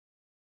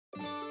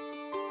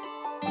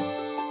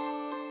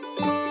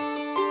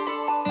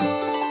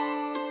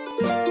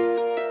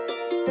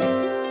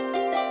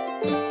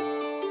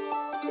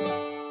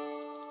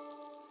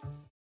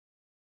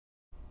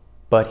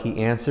But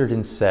he answered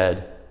and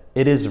said,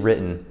 "It is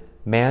written,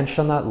 man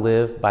shall not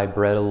live by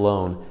bread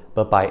alone,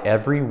 but by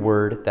every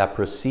word that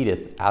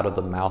proceedeth out of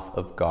the mouth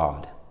of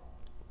God."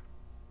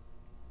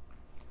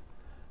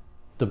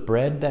 The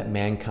bread that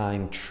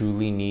mankind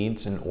truly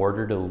needs in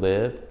order to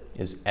live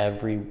is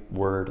every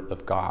word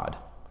of God.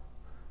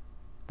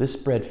 This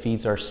bread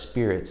feeds our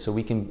spirit so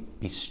we can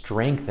be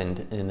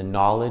strengthened in the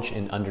knowledge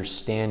and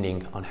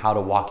understanding on how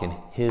to walk in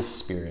His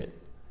Spirit.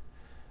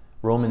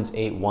 Romans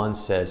 8:1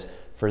 says,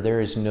 "For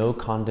there is no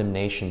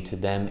condemnation to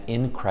them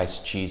in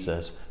Christ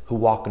Jesus, who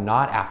walk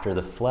not after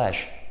the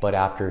flesh, but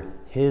after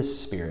His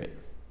Spirit."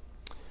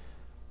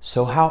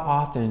 So how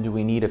often do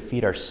we need to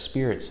feed our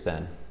spirits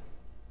then?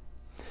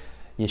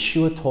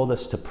 Yeshua told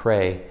us to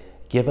pray,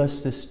 "Give us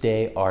this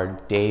day our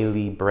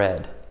daily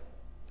bread."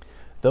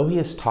 Though he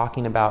is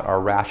talking about our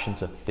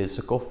rations of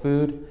physical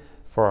food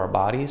for our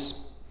bodies,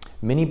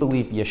 many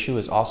believe Yeshua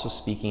is also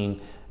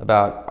speaking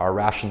about our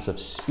rations of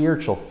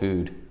spiritual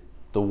food,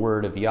 the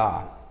Word of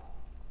Yah.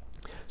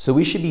 So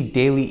we should be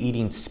daily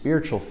eating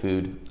spiritual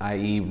food,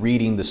 i.e.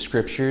 reading the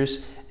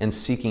scriptures and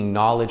seeking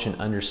knowledge and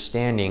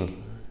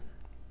understanding.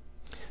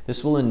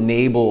 This will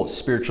enable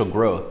spiritual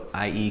growth,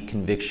 i.e.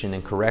 conviction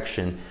and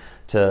correction,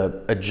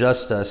 to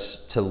adjust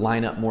us to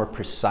line up more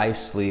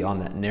precisely on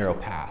that narrow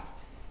path.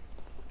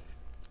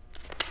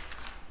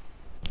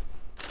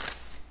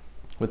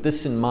 With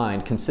this in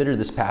mind, consider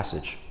this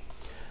passage.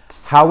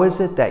 "How is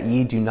it that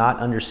ye do not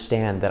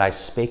understand that I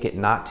spake it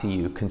not to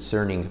you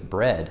concerning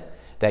bread,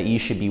 that ye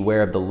should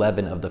beware of the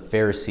leaven of the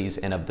Pharisees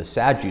and of the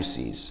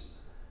Sadducees?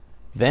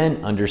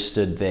 Then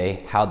understood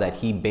they how that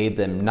he bade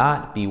them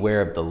not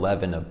beware of the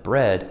leaven of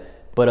bread,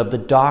 but of the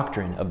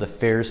doctrine of the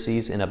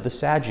Pharisees and of the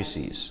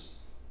Sadducees."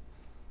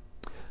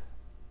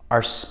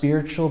 Our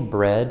spiritual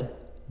bread,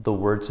 the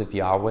words of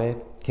Yahweh,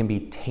 can be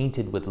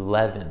tainted with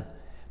leaven,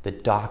 the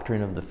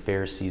doctrine of the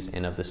Pharisees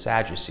and of the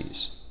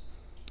Sadducees.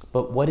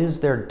 But what is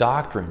their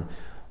doctrine?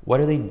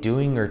 What are they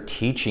doing or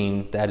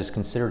teaching that is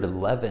considered a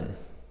leaven?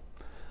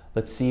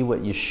 Let's see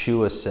what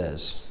Yeshua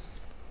says.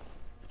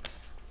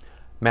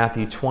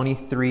 Matthew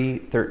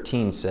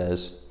 23:13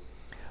 says,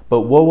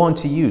 "But woe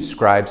unto you,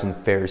 scribes and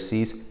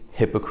Pharisees,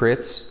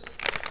 hypocrites."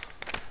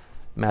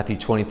 Matthew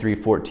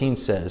 23:14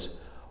 says,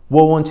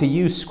 "Woe unto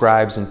you,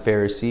 scribes and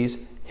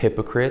Pharisees,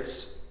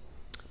 hypocrites."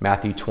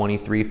 Matthew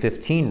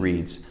 23:15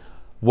 reads,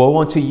 "Woe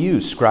unto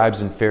you,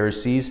 scribes and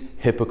Pharisees,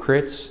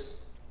 hypocrites."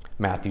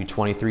 Matthew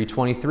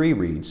 23:23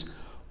 reads,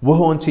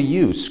 "Woe unto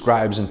you,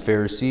 scribes and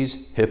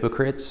Pharisees,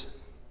 hypocrites."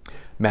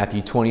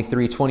 Matthew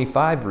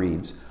 23:25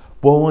 reads,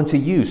 "Woe unto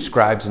you,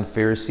 scribes and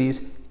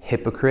Pharisees,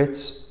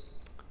 hypocrites."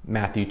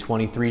 Matthew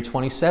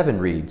 23:27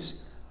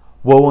 reads,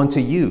 "Woe unto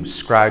you,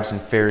 scribes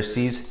and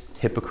Pharisees,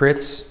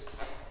 hypocrites."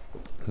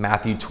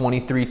 Matthew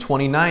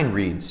 23:29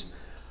 reads,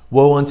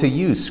 "Woe unto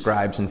you,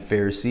 scribes and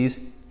Pharisees,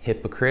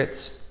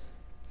 hypocrites."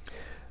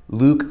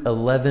 Luke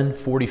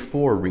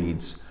 11:44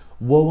 reads,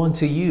 "Woe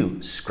unto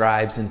you,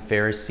 scribes and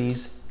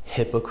Pharisees,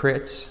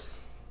 hypocrites."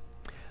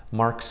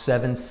 Mark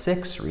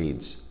 7:6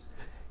 reads,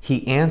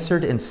 "He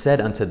answered and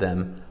said unto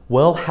them,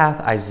 Well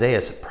hath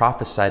Isaiah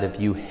prophesied of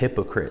you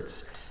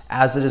hypocrites,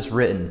 as it is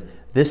written,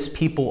 This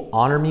people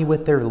honor me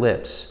with their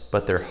lips,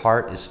 but their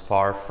heart is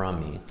far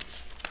from me."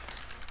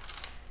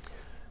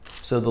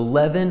 So the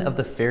leaven of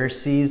the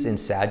Pharisees and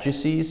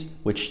Sadducees,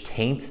 which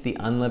taints the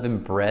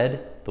unleavened bread,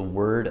 the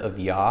word of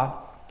Yah,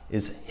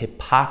 is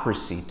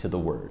hypocrisy to the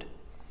word.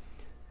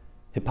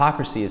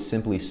 Hypocrisy is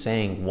simply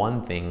saying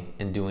one thing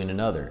and doing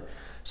another.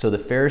 So the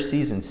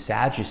Pharisees and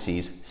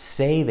Sadducees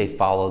say they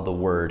follow the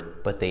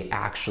word, but they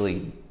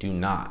actually do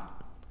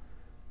not.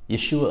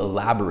 Yeshua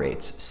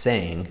elaborates,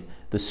 saying,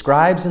 "The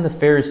scribes and the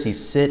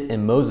Pharisees sit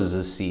in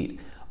Moses' seat.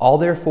 All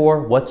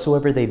therefore,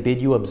 whatsoever they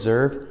bid you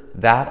observe,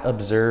 that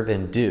observe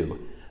and do.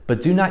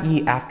 But do not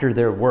ye after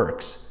their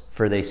works,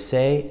 for they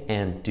say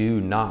and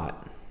do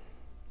not."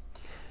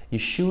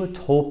 Yeshua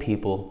told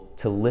people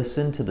to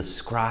listen to the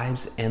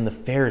scribes and the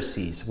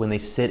Pharisees when they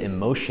sit in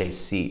Moshe's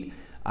seat,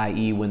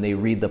 i.e. when they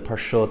read the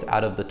parshot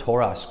out of the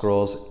Torah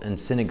scrolls in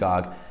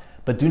synagogue,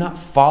 but do not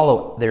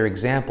follow their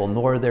example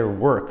nor their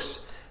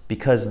works,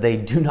 because they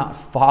do not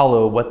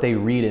follow what they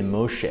read in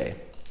Moshe.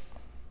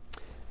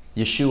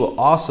 Yeshua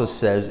also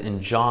says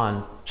in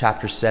John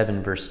chapter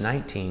 7, verse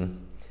 19,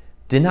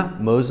 "Did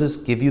not Moses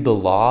give you the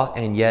law,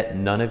 and yet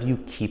none of you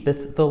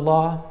keepeth the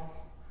law?"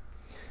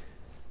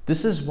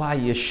 This is why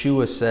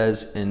Yeshua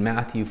says in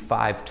Matthew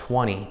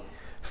 5:20,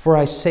 "For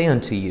I say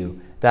unto you,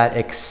 that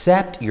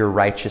except your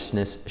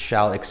righteousness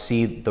shall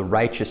exceed the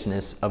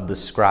righteousness of the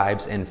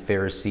scribes and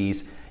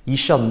Pharisees, ye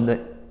shall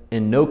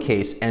in no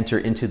case enter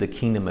into the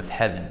kingdom of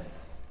heaven."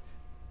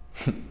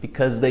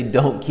 Because they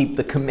don't keep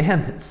the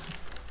commandments.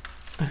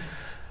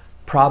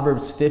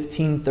 Proverbs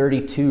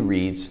 15:32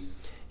 reads,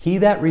 "He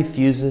that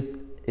refuseth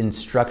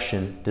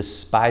instruction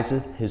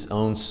despiseth his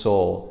own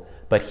soul,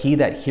 but he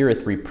that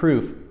heareth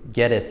reproof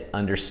getteth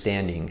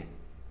understanding."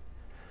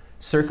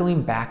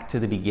 Circling back to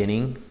the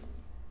beginning,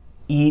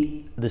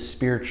 eat the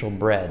spiritual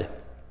bread.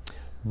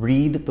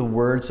 Read the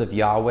words of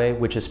Yahweh,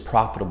 which is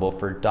profitable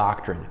for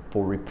doctrine,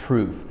 for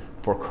reproof,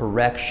 for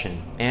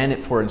correction, and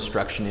for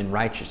instruction in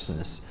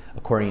righteousness,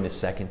 according to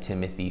 2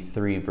 Timothy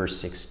 3, verse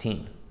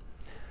 16.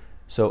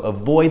 So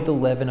avoid the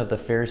leaven of the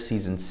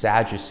Pharisees and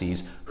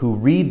Sadducees who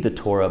read the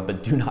Torah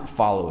but do not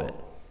follow it.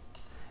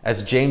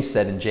 As James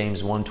said in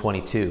James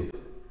 1:22,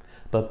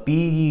 "But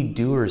be ye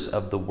doers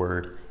of the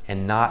word,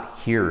 and not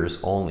hearers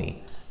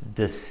only,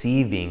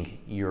 deceiving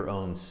your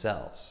own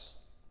selves."